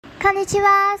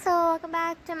Konnichiwa, so welcome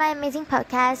back to my amazing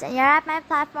podcast, and you're at my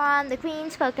platform, the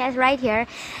Queen's Podcast, right here.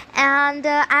 And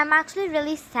I'm actually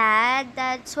really sad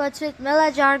that Swords with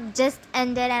Village arc just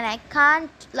ended, and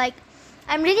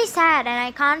I'm really sad, and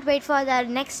I can't wait for the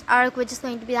next arc, which is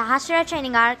going to be the Hashira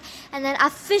training arc, and then the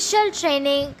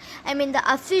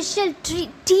official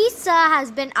teaser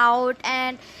has been out,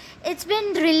 and it's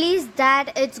been released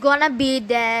that it's gonna be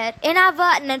there in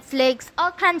our Netflix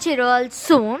or Crunchyroll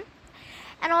soon.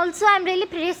 And also, I'm really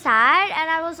pretty sad, and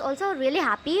I was also really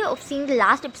happy of seeing the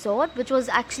last episode, which was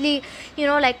actually,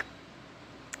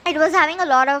 it was having a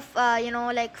lot of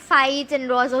fights, and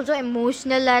it was also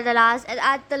emotional at the last.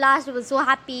 At the last, it was so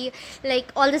happy,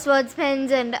 like all the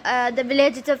swordsmiths and the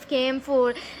village itself came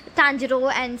for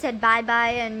Tanjiro and said bye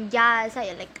bye, and yeah, so,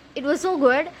 it was so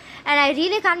good. And I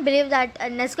really can't believe that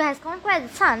Nezuko has conquered the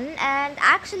sun. And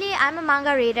actually, I'm a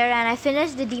manga reader, and I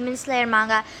finished the Demon Slayer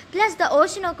manga plus the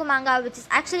Oshinoko manga, which is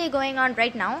actually going on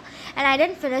right now, and I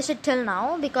didn't finish it till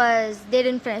now because they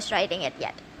didn't finish writing it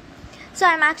yet. So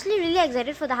I'm actually really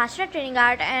excited for the Hashira training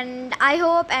arc, and I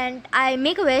hope and I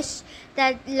make a wish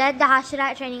that let the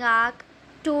Hashira training arc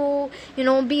to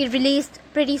be released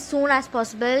pretty soon as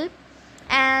possible.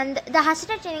 And the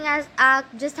Hashira training arc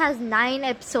just has 9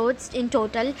 episodes in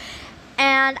total,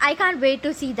 and I can't wait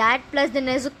to see that. Plus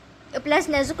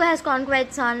Nezuko has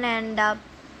conquered Sun, and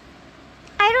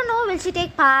I don't know will she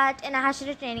take part in a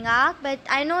Hashira training arc, but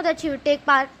I know that she would take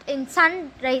part in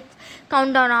Sunrise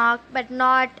Countdown arc, but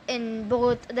not in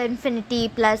both the Infinity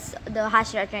plus the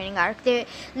Hashira training arc.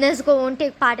 Nezuko won't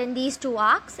take part in these 2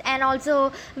 arcs, and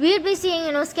also we'll be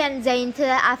seeing Inosuke and Zainte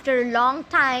after a long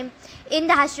time in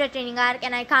the Hashira training arc,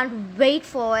 and I can't wait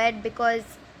for it because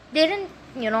they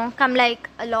didn't come like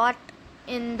a lot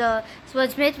in the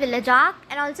Swordsmith Village arc.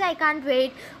 And also I can't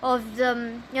wait of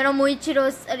the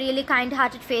Muichiro's really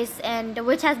kind-hearted face, and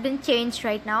which has been changed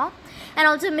right now, and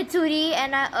also Mitsuri.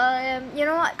 And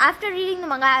after reading the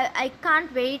manga, I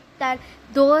can't wait that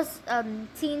those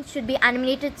scenes should be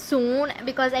animated soon,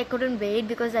 because I couldn't wait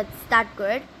because that's that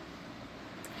good.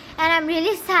 And I'm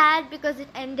really sad because it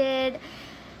ended.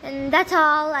 And that's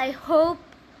all. I hope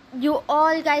you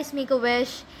all guys make a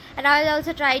wish, and I'll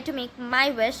also try to make my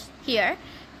wish here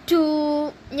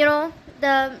to the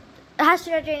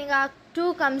Hashira training arc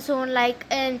to come soon, like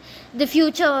in the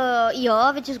future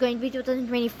year, which is going to be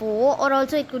 2024, or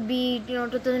also it could be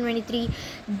 2023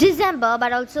 December.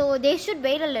 But also they should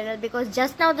wait a little, because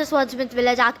just now the Swordsmith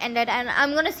Village arc ended, and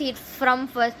I'm gonna see it from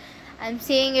first. I'm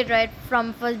saying it right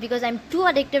from first because I'm too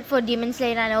addicted for Demon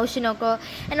Slayer and Oshinoko.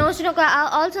 And Oshinoko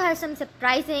also has some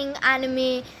surprising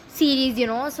anime series,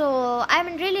 So I'm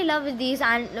in really love with these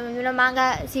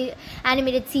manga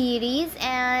animated series.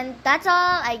 And that's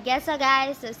all, I guess,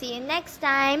 guys. So see you next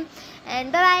time.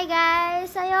 And bye bye,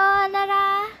 guys.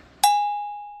 Sayonara.